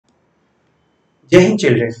Jai Hind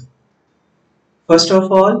children. First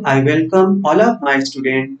of all, I welcome all of my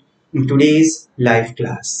students in today's live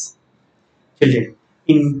class. Children,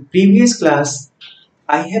 in previous class,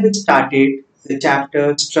 I have started the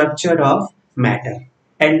chapter Structure of Matter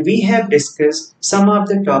and we have discussed some of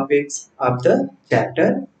the topics of the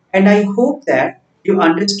chapter and I hope that you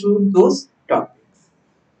understood those topics.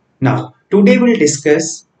 Now, today we'll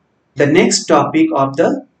discuss the next topic of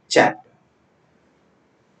the chapter.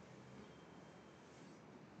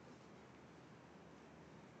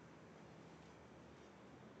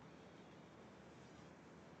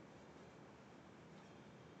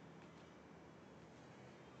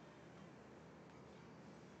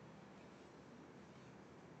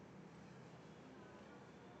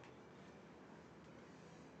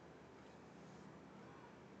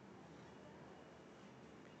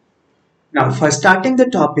 Now, for starting the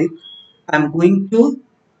topic, I'm going to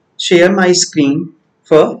share my screen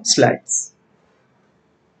for slides.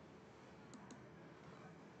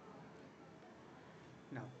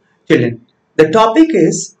 Now, children, the topic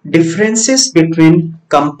is differences between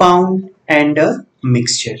compound and a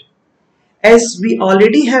mixture. As we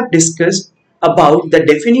already have discussed about the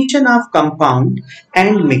definition of compound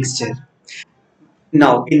and mixture.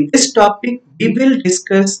 Now, in this topic, we will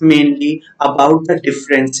discuss mainly about the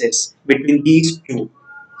differences between these two.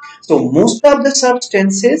 So, most of the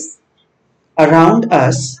substances around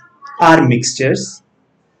us are mixtures,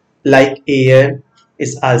 like air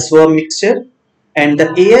is also a mixture, and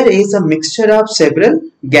the air is a mixture of several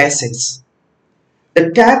gases.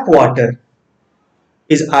 The tap water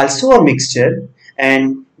is also a mixture,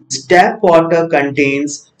 and tap water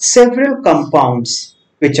contains several compounds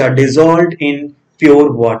which are dissolved in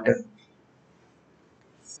pure water.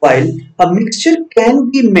 While a mixture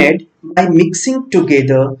can be made by mixing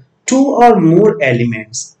together two or more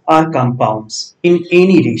elements or compounds in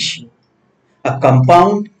any ratio. A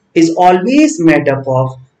compound is always made up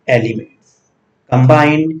of elements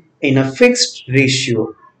combined in a fixed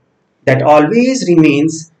ratio that always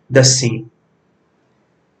remains the same.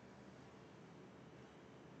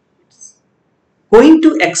 Going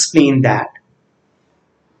to explain that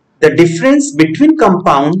the difference between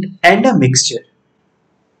compound and a mixture.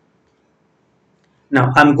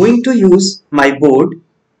 Now I'm going to use my board.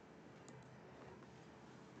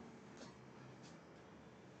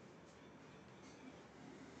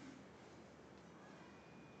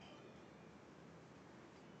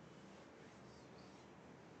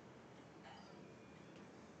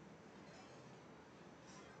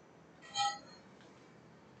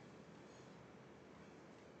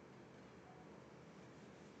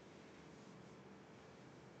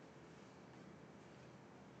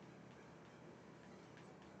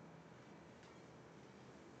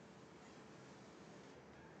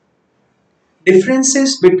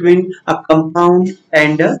 Differences between a compound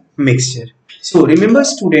and a mixture. So remember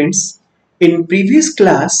students, in previous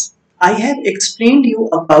class I have explained you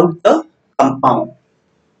about the compound.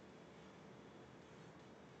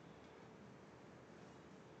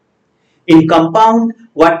 In compound,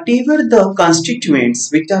 whatever the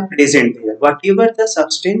constituents which are present there, whatever the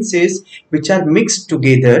substances which are mixed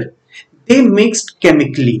together, they mixed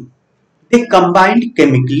chemically, they combined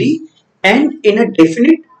chemically and in a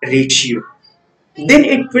definite ratio. Then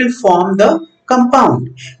it will form the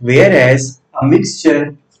compound. Whereas a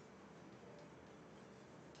mixture,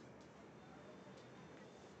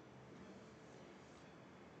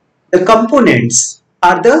 the components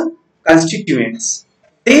are the constituents.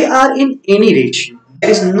 They are in any ratio.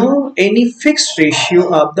 There is no any fixed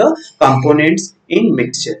ratio of the components in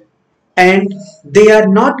mixture. And they are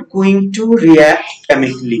not going to react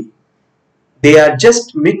chemically. They are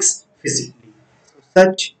just mixed physically.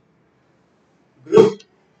 Such group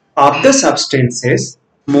of the substances,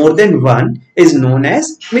 more than one, is known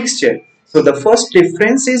as mixture. So the first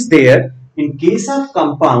difference is there. In case of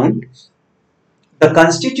compound, the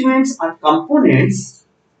constituents or components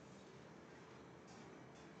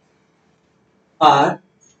are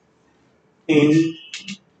in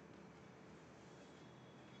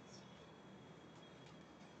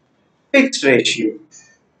fixed ratio.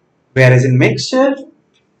 Whereas in mixture,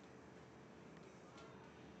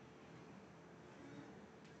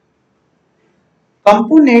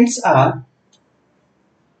 components are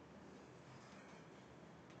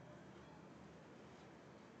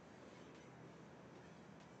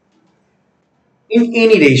in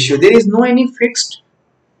any ratio. There is no any fixed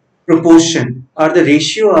proportion or the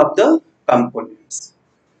ratio of the components.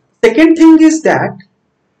 Second thing is that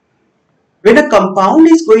when a compound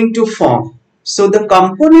is going to form, so the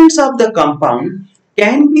components of the compound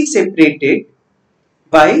can be separated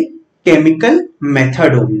by chemical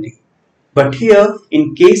method only. But here,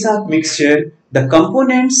 in case of mixture, the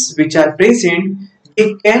components which are present,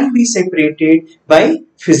 they can be separated by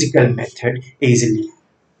physical method easily.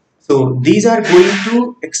 So these are going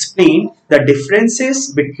to explain the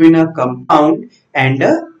differences between a compound and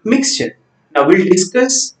a mixture. Now we'll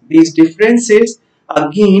discuss these differences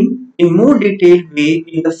again in more detailed way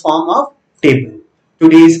in the form of table.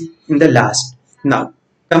 Today's in the last. Now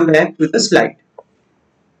come back to the slide.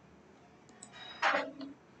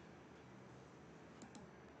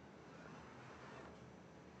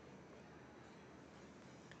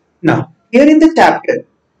 Now here in the chapter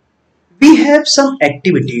we have some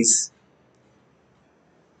activities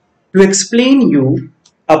to explain you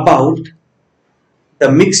about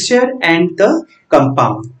the mixture and the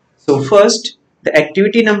compound. So first, the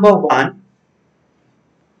activity number 1,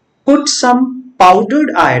 put some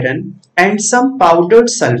powdered iron and some powdered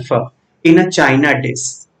sulfur in a china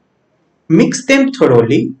dish. Mix them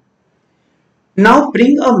thoroughly. Now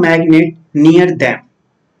bring a magnet near them.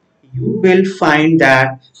 You will find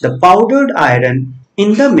that the powdered iron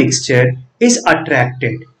in the mixture is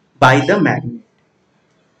attracted by the magnet,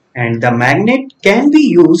 and the magnet can be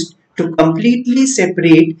used to completely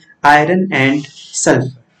separate iron and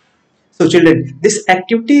sulfur. So children, this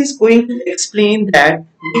activity is going to explain that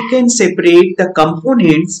we can separate the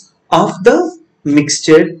components of the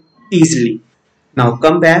mixture easily. Now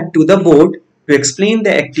come back to the board to explain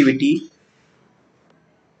the activity.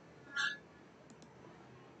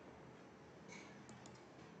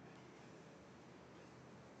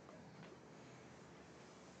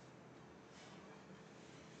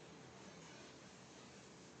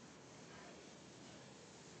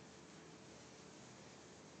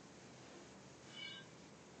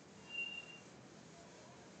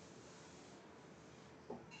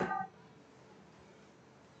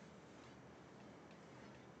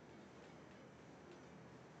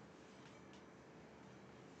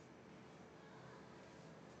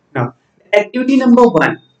 Now, activity number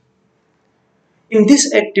 1. In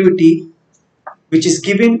this activity, which is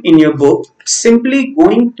given in your book, simply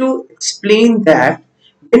going to explain that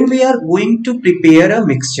when we are going to prepare a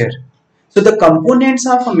mixture, so the components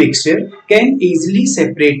of a mixture can easily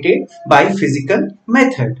separated by physical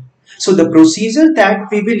method. So the procedure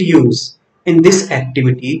that we will use in this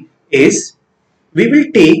activity is, we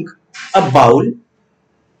will take a bowl,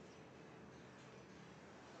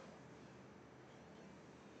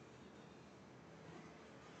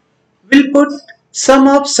 we'll put some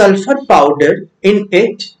of sulfur powder in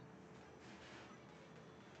it,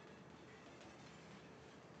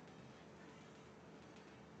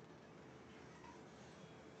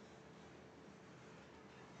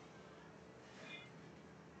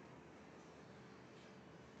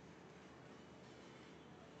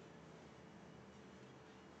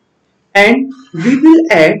 and we will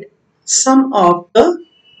add some of the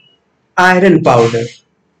iron powder.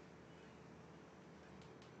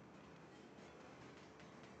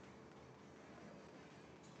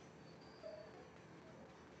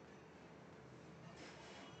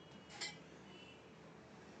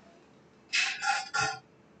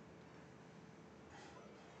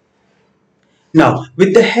 Now,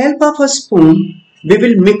 with the help of a spoon, we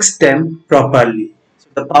will mix them properly. So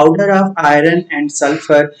the powder of iron and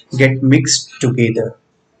sulfur get mixed together.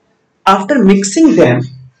 After mixing them,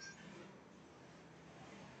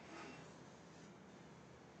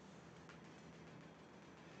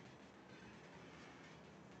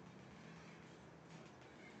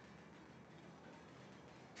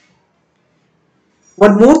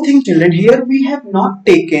 one more thing children, here we have not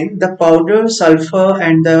taken the powder sulfur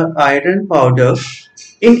and the iron powder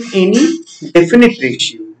in any definite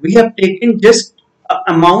ratio. We have taken just a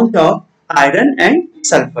amount of iron and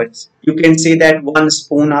sulfurs. You can say that 1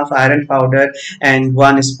 spoon of iron powder and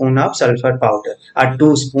 1 spoon of sulfur powder, or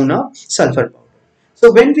 2 spoon of sulfur powder.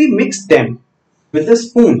 So when we mix them with a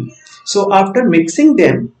spoon, so after mixing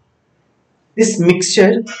them, this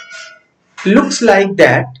mixture looks like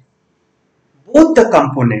that both the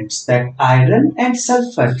components, that iron and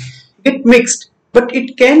sulfur, get mixed, but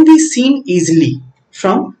it can be seen easily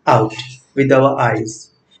from out with our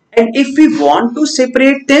eyes. And if we want to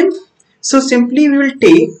separate them, so simply we will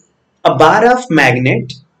take a bar of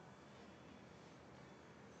magnet,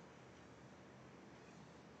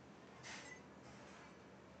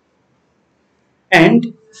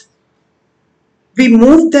 and we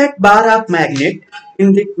move that bar of magnet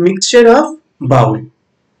in the mixture of bowl.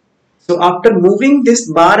 So after moving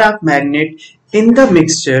this bar of magnet in the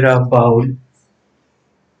mixture of bowl,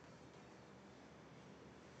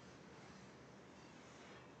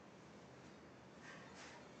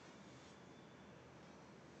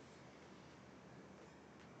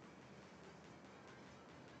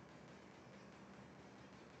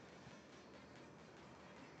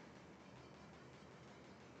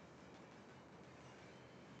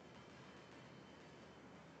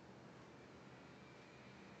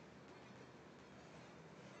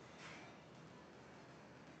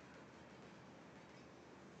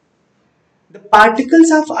 The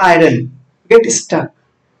particles of iron get stuck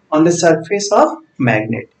on the surface of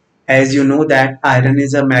magnet. As you know that iron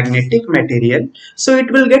is a magnetic material, so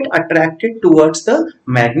it will get attracted towards the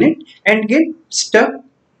magnet and get stuck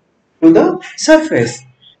to the surface.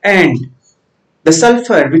 And the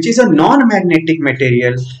sulfur, which is a non-magnetic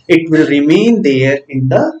material, it will remain there in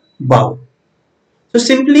the bowl. So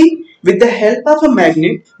simply with the help of a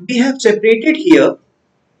magnet, we have separated here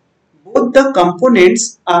both the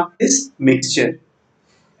components of this mixture,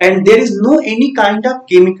 and there is no any kind of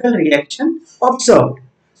chemical reaction observed.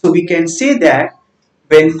 So we can say that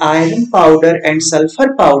when iron powder and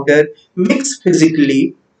sulfur powder mix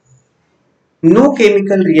physically, no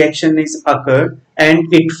chemical reaction is occurred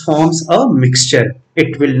and it forms a mixture.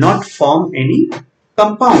 It will not form any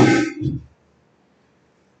compound.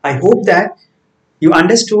 I hope that you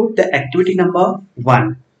understood the activity number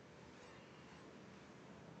 1.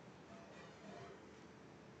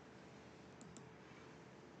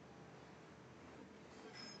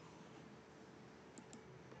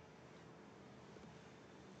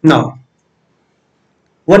 Now,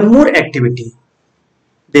 one more activity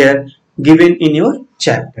there given in your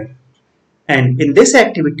chapter. And in this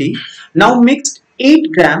activity, now mix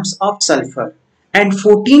 8 grams of sulfur and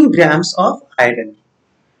 14 grams of iron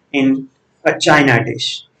in a china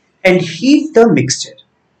dish and heat the mixture.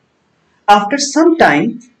 After some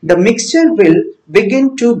time, the mixture will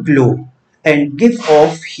begin to glow and give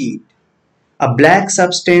off heat. A black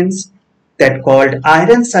substance that called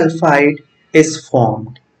iron sulfide is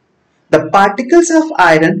formed. The particles of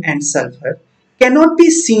iron and sulfur cannot be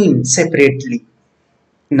seen separately.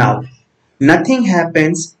 Now, nothing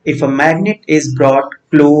happens if a magnet is brought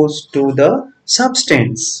close to the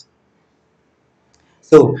substance.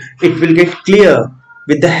 So, it will get clear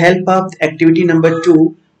with the help of activity number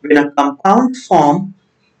 2. When a compound form,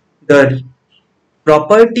 the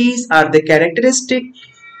properties or the characteristic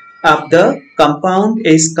of the compound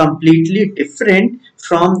is completely different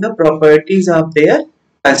from the properties of their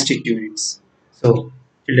constituents. So,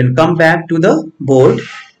 children, come back to the board.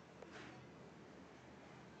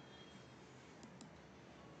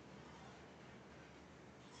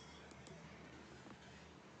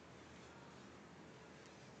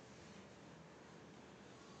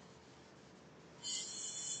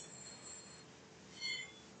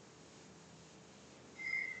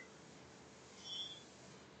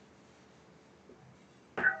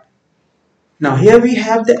 Now here we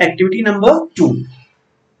have the activity number 2,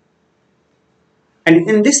 and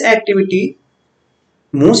in this activity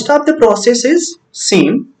most of the process is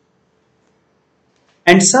same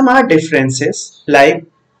and some are differences, like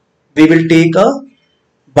we will take a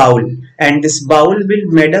bowl and this bowl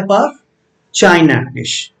will made up of china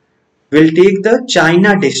dish. We'll take the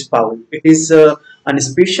china dish bowl. It is a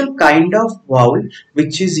special kind of bowl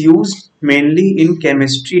which is used mainly in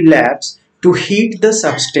chemistry labs to heat the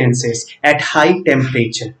substances at high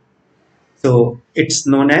temperature. So it's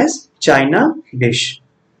known as china dish.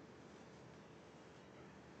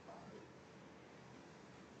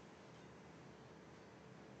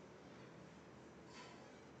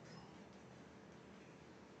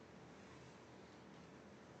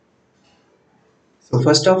 So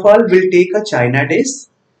first of all, we'll take a china dish.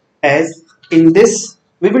 As in this,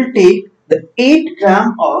 we will take the 8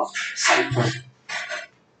 gram of sulfur.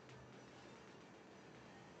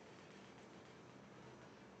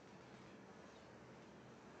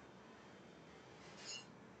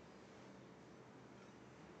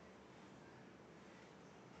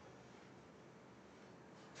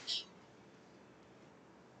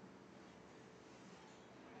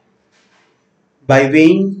 By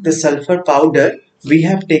weighing the sulfur powder, we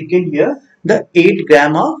have taken here the 8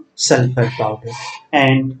 gram of sulfur powder,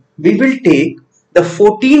 and we will take the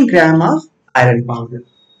 14 gram of iron powder.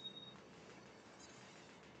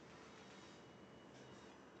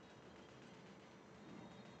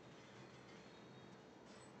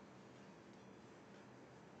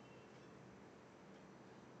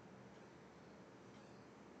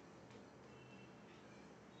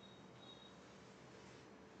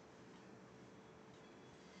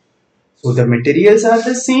 So the materials are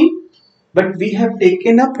the same, but we have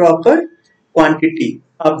taken a proper quantity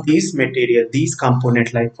of these material, these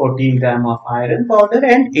components, like 14 gram of iron powder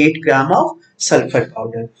and 8 gram of sulfur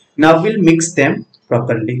powder. Now we'll mix them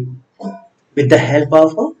properly with the help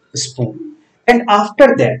of a spoon. And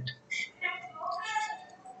after that,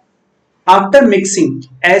 after mixing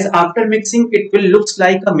it will looks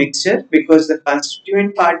like a mixture because the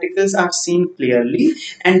constituent particles are seen clearly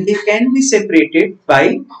and they can be separated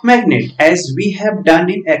by magnet, as we have done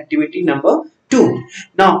in activity number 2.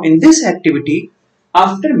 Now in this activity,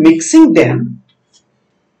 after mixing them,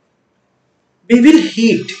 We will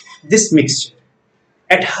heat this mixture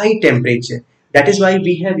at high temperature. That is why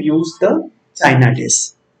we have used the China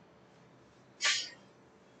dish.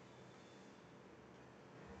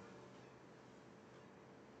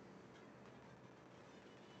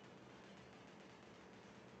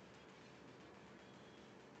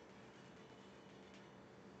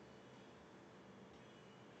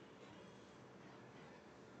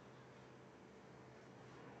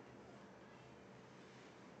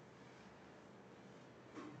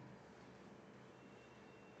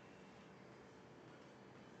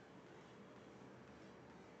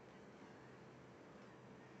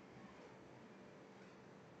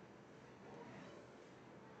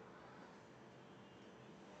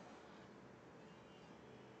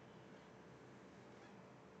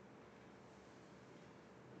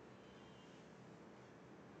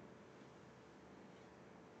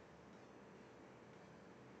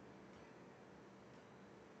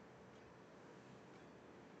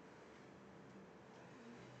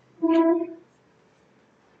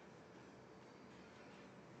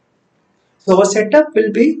 So our setup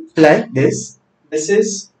will be like this. This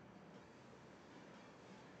is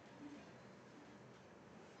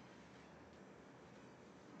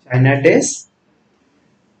China dish.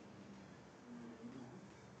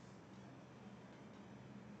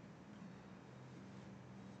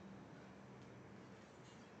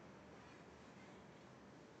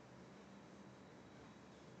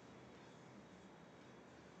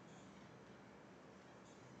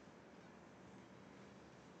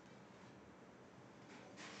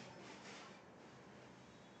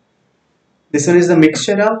 This one is the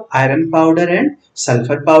mixture of iron powder and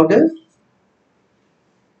sulfur powder.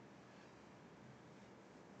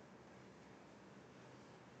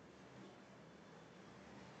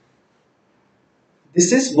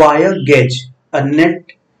 This is wire gauge, a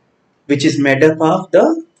net which is made up of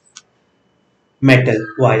the metal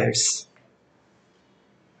wires.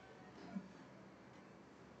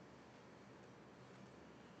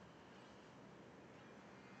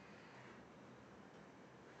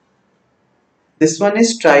 This one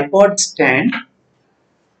is tripod stand,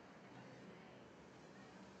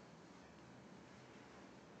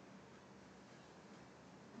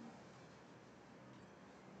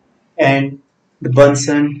 and the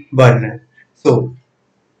Bunsen burner. So,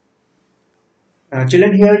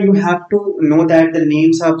 children, here you have to know that the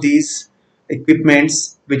names of these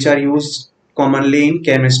equipments which are used commonly in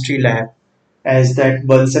chemistry lab, as that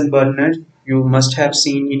Bunsen burner you must have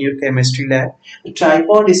seen in your chemistry lab. The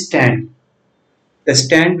tripod stand, the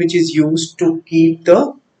stand which is used to keep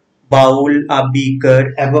the bowl or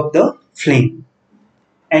beaker above the flame.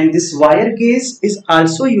 And this wire gauge is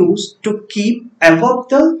also used to keep above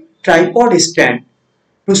the tripod stand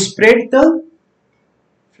to spread the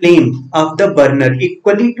flame of the burner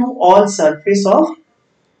equally to all surface of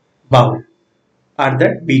bowl or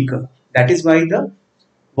that beaker. That is why the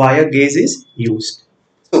wire gauge is used.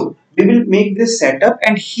 So we will make this setup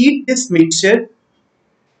and heat this mixture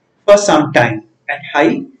for some time at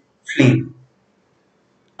high flame.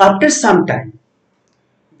 After some time,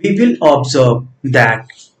 we will observe that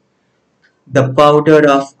the powder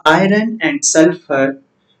of iron and sulfur,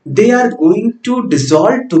 they are going to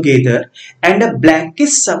dissolve together, and a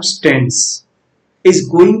blackish substance is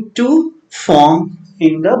going to form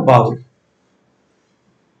in the bowl.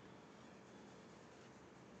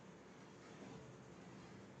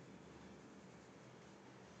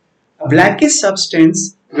 A blackish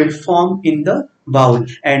substance will form in the bowl,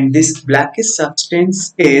 and this blackish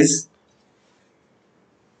substance is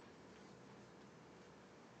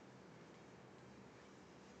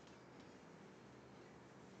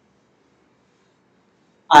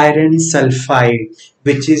iron sulfide,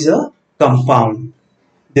 which is a compound.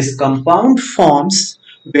 This compound forms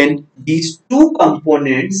when these two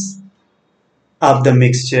components of the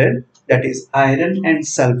mixture, that is iron and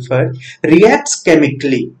sulfur, reacts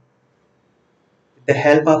chemically with the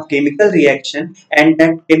help of chemical reaction, and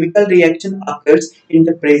that chemical reaction occurs in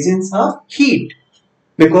the presence of heat.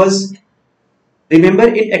 Because remember,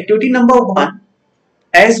 in activity number 1,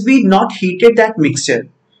 as we not heated that mixture,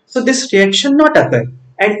 so this reaction not occur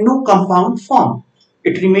and no compound form.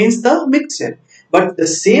 It remains the mixture. But the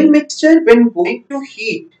same mixture when going to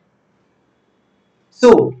heat,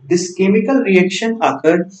 so this chemical reaction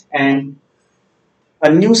occurred and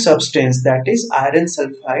a new substance, that is iron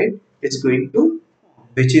sulfide, is going to,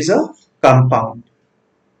 which is a compound.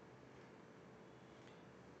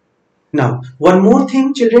 Now, one more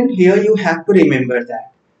thing, children, here you have to remember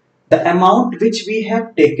that the amount which we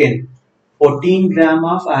have taken, 14 gram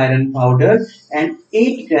of iron powder and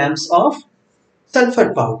 8 grams of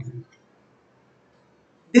sulfur powder.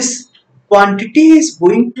 This quantity is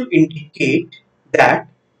going to indicate that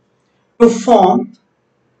to form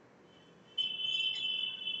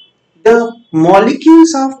the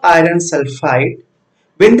molecules of iron sulfide,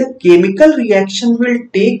 when the chemical reaction will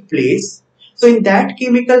take place, so in that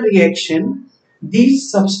chemical reaction, these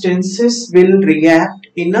substances will react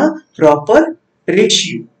in a proper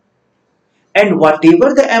ratio, and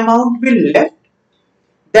whatever the amount will left,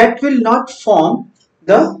 that will not form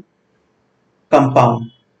the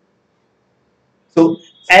compound. So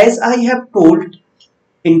as I have told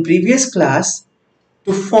in previous class,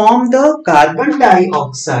 to form the carbon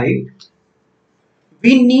dioxide,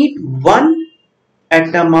 we need one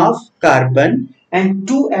atom of carbon and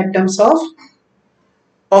two atoms of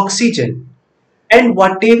oxygen, and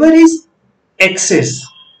whatever is excess,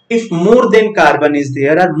 if more than carbon is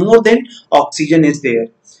there or more than oxygen is there,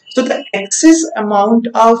 so the excess amount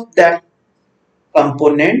of that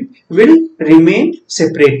component will remain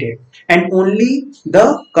separated and only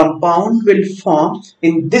the compound will form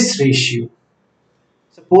in this ratio.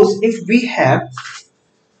 Suppose if we have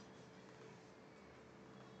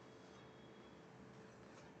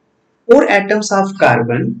four atoms of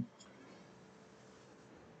carbon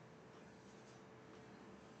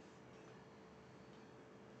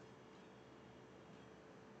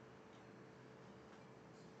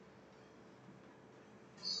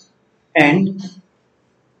and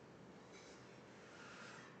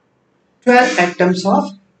 12 atoms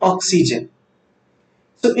of oxygen,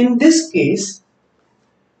 so in this case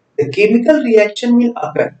the chemical reaction will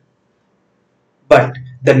occur, but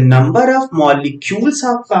the number of molecules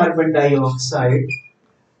of carbon dioxide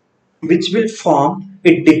which will form,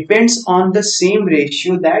 it depends on the same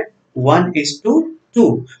ratio, that 1 is to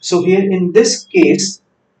 2. So here in this case,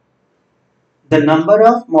 the number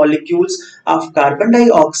of molecules of carbon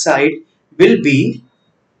dioxide will be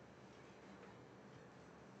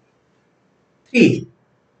 3,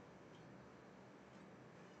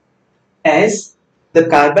 as the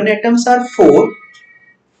carbon atoms are 4.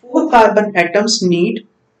 4 carbon atoms need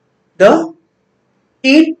the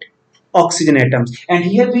 8 oxygen atoms, and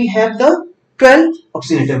here we have the 12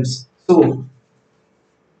 oxygen atoms. So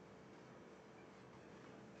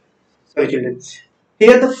sorry children,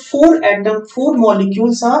 here the 4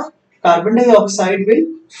 molecules of carbon dioxide will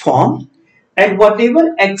form, and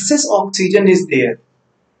whatever excess oxygen is there,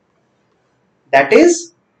 that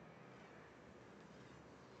is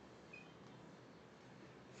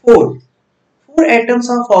 4. 4 atoms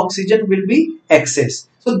of oxygen will be excess.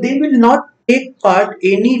 So they will not take part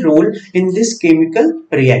any role in this chemical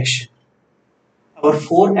reaction. Our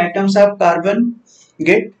 4 atoms of carbon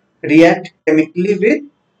get react chemically with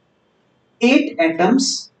 8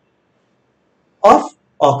 atoms of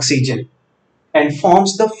oxygen and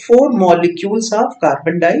forms the 4 molecules of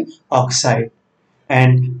carbon dioxide.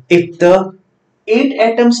 And if the 8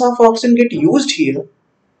 atoms of oxygen get used here,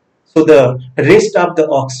 so the rest of the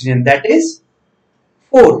oxygen, that is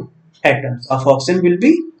 4 atoms of oxygen, will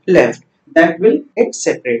be left. That will get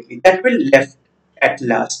separately. That will left at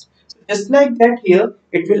last. So just like that here,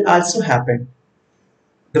 it will also happen.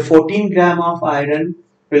 The 14 gram of iron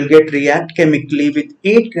will get react chemically with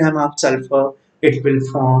 8 gram of sulfur. It will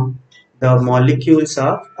form the molecules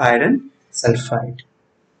of iron sulfide.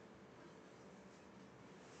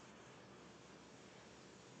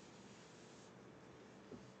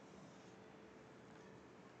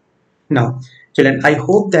 Now, children, I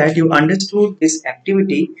hope that you understood this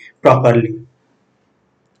activity properly.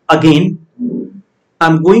 Again,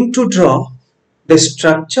 I'm going to draw the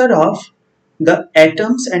structure of the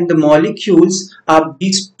atoms and the molecules of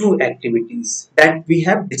these two activities that we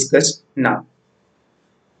have discussed now.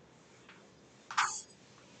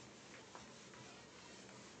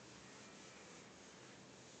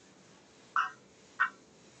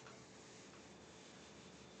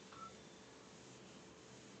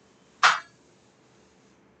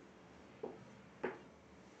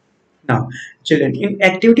 Now, children, in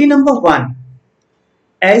activity number 1,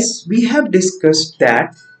 as we have discussed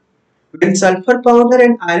that when sulfur powder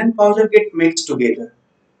and iron powder get mixed together,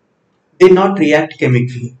 they not react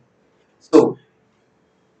chemically. So,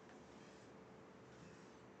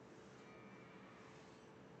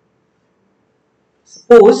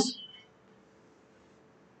 suppose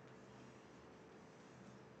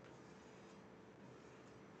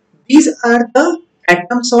these are the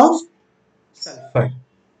atoms of sulfur,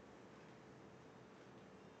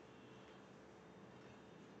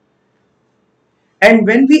 and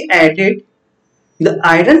when we added the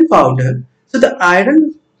iron powder, so the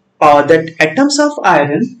iron that atoms of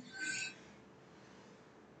iron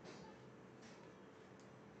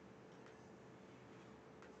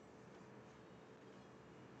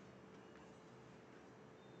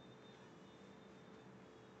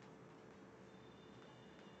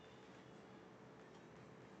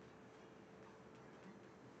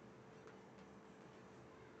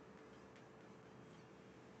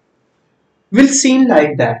will seem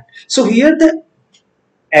like that. So here the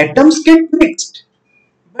atoms get mixed,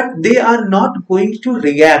 but they are not going to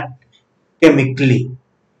react chemically.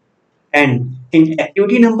 And in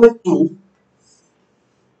activity number 2,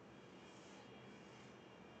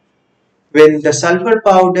 when the sulfur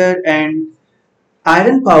powder and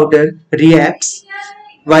iron powder reacts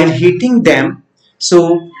while heating them,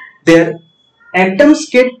 so their atoms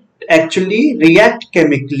get actually react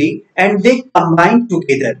chemically and they combine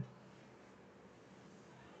together.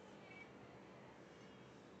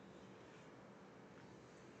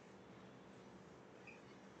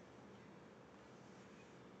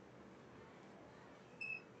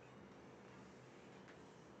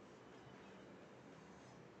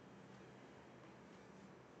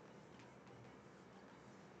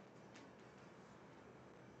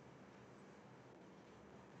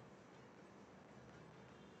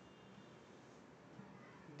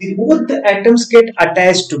 Both the atoms get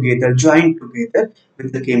attached together, joined together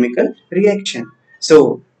with the chemical reaction.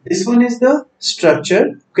 So this one is the structure.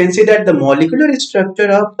 You can see that the molecular structure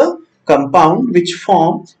of the compound which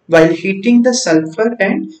form while heating the sulfur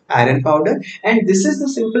and iron powder, and this is the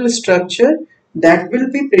simple structure that will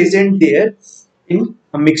be present there in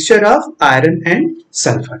a mixture of iron and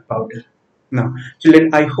sulfur powder. Now, children,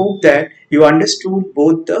 I hope that you understood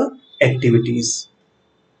both the activities.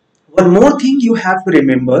 One more thing you have to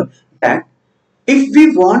remember, that if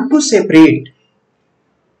we want to separate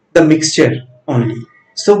the mixture only,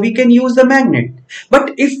 so we can use the magnet.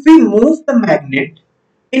 But if we move the magnet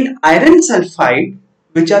in iron sulfide,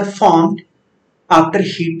 which are formed after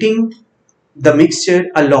heating the mixture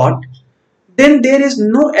a lot, then there is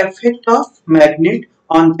no effect of magnet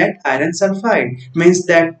on that iron sulfide. Means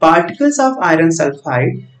that particles of iron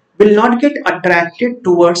sulfide will not get attracted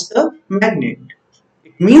towards the magnet.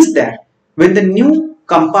 It means that when the new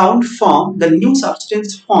compound form, the new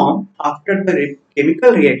substance form after the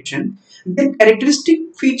chemical reaction, then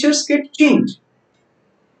characteristic features get changed.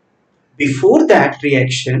 Before that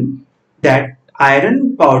reaction, that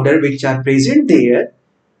iron powder which are present there,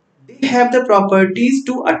 they have the properties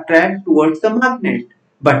to attract towards the magnet.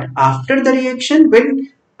 But after the reaction,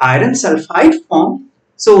 when iron sulfide form,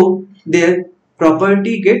 so their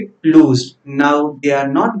property get loosed. Now they are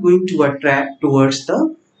not going to attract towards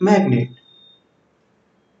the magnet.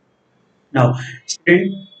 Now,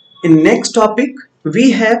 student, in next topic,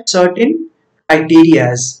 we have certain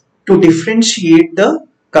criterias to differentiate the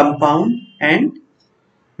compound and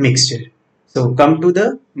mixture. So come to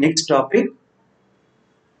the next topic.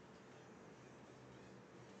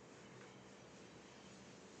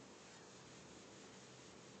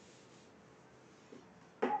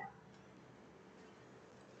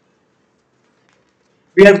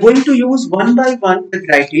 We are going to use one by one the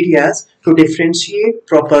criteria to differentiate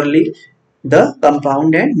properly the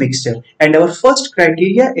compound and mixture. And our first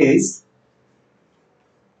criteria is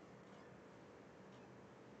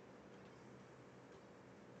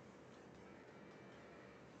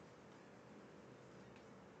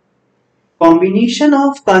combination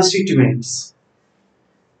of constituents.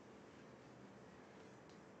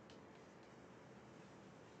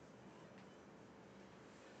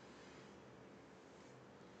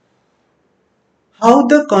 How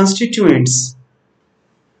the constituents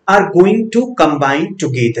are going to combine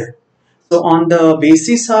together. So on the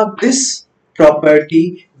basis of this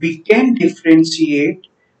property, we can differentiate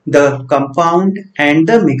the compound and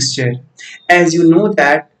the mixture. As you know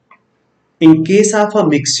that in case of a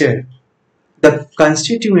mixture, the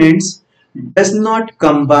constituents does not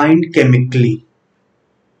combine chemically.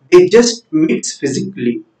 They just mix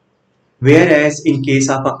physically. Whereas in case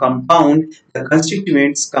of a compound, the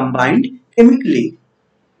constituents combine chemically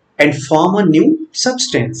and form a new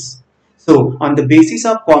substance. So on the basis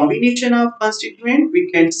of combination of constituent,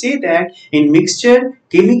 we can say that in mixture,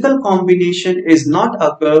 chemical combination is not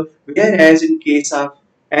occur, whereas in case of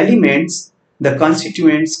elements, the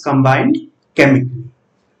constituents combined chemically.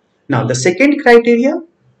 Now the second criteria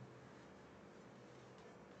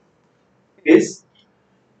is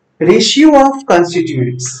ratio of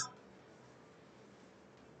constituents.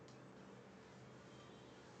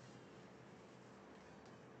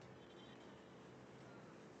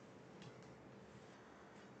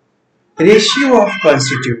 Ratio of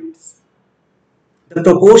constituents. The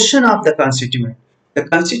proportion of the constituent. The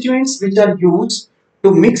constituents which are used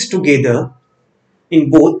to mix together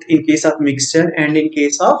in both in case of mixture and in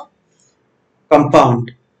case of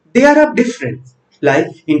compound, they are of different. Like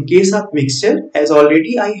in case of mixture, as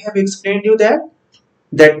already I have explained you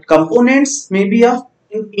that components may be of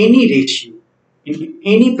in any ratio, in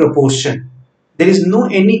any proportion. There is no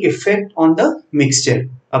any effect on the mixture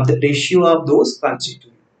of the ratio of those constituents.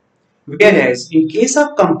 Whereas in case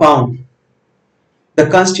of compound, the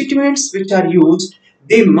constituents which are used,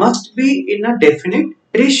 they must be in a definite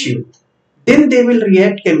ratio. Then they will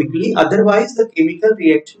react chemically, otherwise the chemical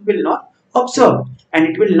reaction will not observe and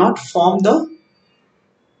it will not form the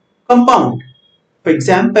compound. For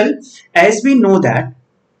example, as we know that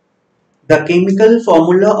the chemical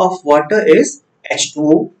formula of water is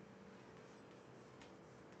H2O,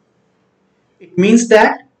 it means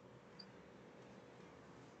that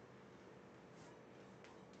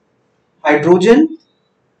hydrogen,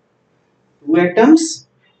 two atoms,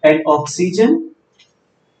 and oxygen,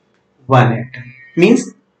 one atom.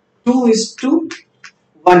 Means 2 is to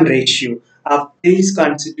 1 ratio of these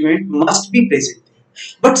constituent must be present.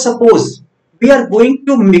 But suppose we are going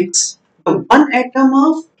to mix the one atom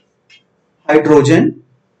of hydrogen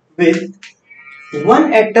with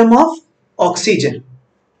one atom of oxygen.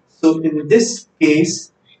 So in this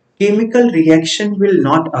case, chemical reaction will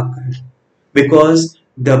not occur because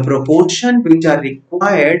the proportion which are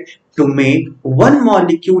required to make one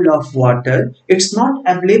molecule of water, it's not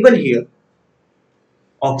available here.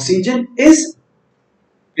 Oxygen is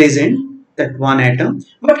present, that one atom,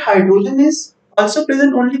 but hydrogen is also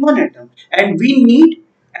present only one atom, and we need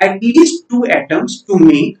at least two atoms to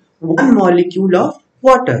make one molecule of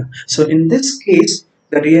water. So in this case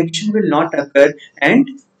the reaction will not occur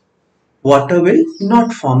and water will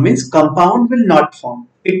not form, means compound will not form,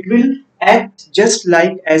 it will act just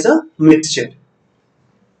like as a mixture.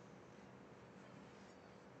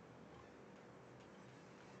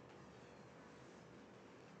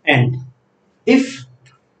 And if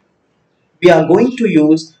we are going to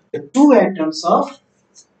use the two atoms of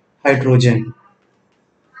hydrogen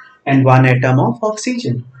and one atom of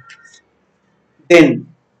oxygen,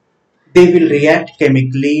 then they will react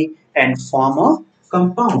chemically and form a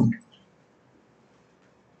compound.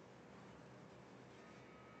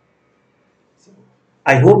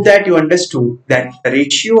 I hope that you understood that the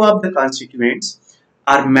ratio of the constituents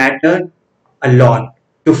are mattered a lot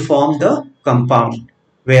to form the compound,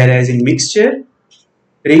 whereas in mixture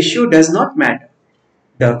ratio does not matter.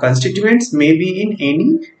 The constituents may be in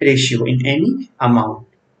any ratio, in any amount.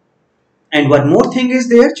 And one more thing is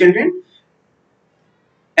there, children,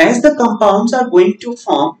 as the compounds are going to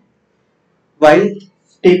form while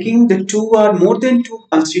taking the two or more than two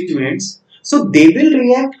constituents, so they will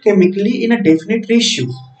react chemically in a definite ratio.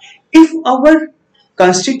 If our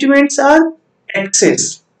constituents are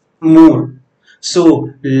excess, more,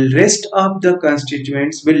 so rest of the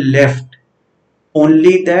constituents will left.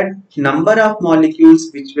 Only that number of molecules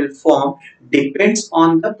which will form depends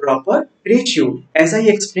on the proper ratio. As I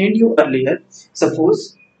explained you earlier,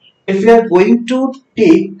 suppose if we are going to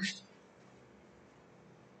take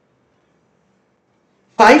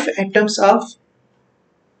 5 atoms of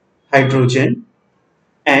hydrogen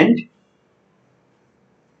and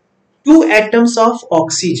 2 atoms of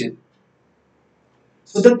oxygen,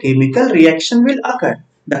 so the chemical reaction will occur.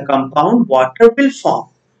 The compound water will form,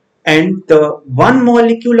 and the one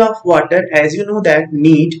molecule of water, as you know, that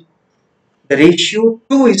need the ratio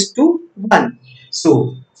 2 is to 1.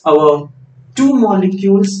 So our two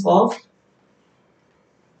molecules of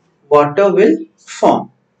water will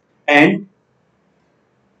form, and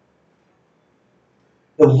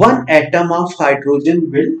the one atom of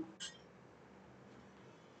hydrogen will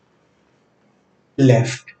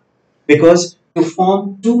left, because to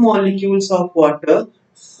form two molecules of water,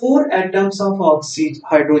 four atoms of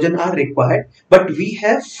hydrogen are required, but we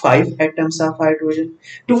have five atoms of hydrogen.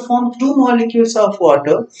 To form two molecules of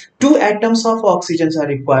water, two atoms of oxygen are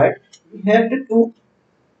required. We have the two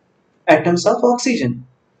atoms of oxygen.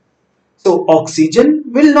 So oxygen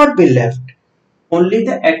will not be left. Only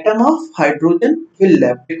the atom of hydrogen will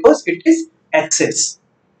left because it is excess.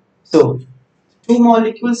 So two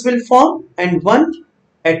molecules will form and one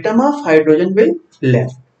atom of hydrogen will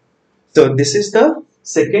left. So this is the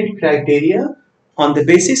second criteria on the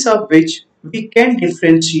basis of which we can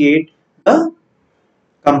differentiate a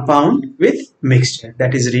compound with mixture,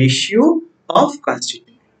 that is ratio of constituent.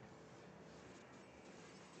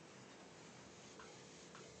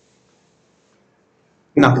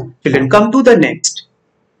 Now children, come to the next.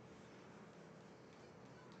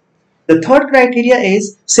 The third criteria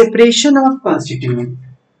is separation of constituent.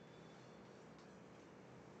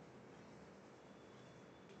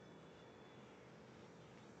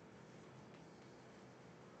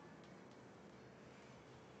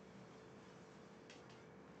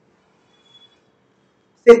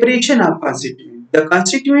 Separation of constituent. The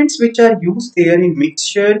constituents which are used there in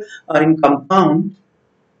mixture or in compound,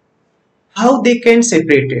 how they can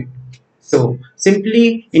separate it. So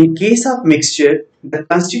simply in case of mixture, the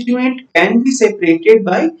constituent can be separated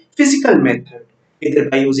by physical method, either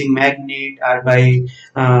by using magnet or by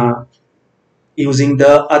uh, using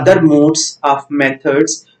the other modes of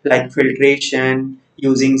methods like filtration,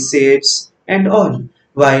 using sieves and all.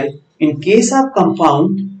 While in case of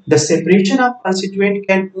compound, the separation of constituent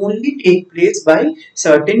can only take place by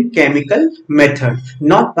certain chemical method,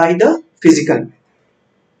 not by the physical method.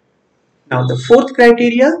 Now the fourth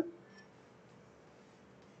criteria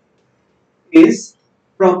is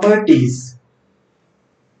properties.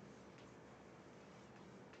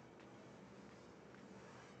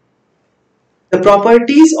 The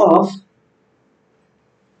properties of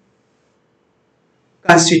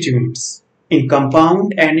constituents in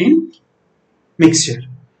compound and in mixture.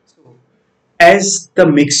 So, as the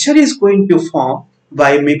mixture is going to form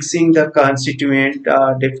by mixing the constituent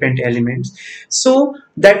different elements, so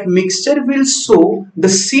that mixture will show the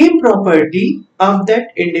same property of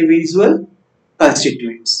that individual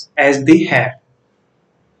constituents as they have.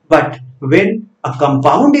 But when a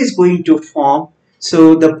compound is going to form,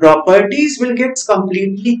 so the properties will get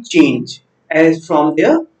completely changed as from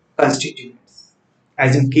their constituents.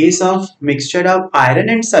 As in case of mixture of iron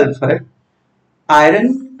and sulfur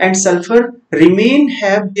remain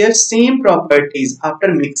have their same properties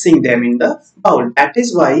after mixing them in the bowl. That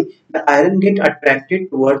is why the iron get attracted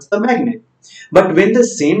towards the magnet. But when the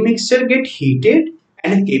same mixture get heated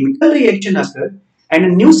and a chemical reaction occur and a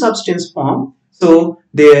new substance form, so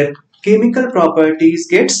their chemical properties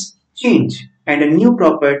gets changed and a new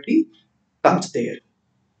property comes there.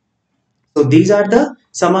 So these are the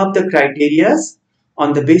some of the criterias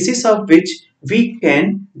on the basis of which we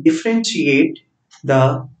can differentiate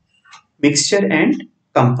the mixture and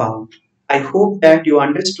compound. I hope that you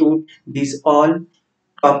understood these all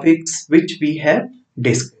topics which we have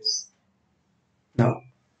discussed. Now,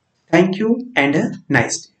 thank you and a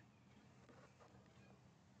nice day.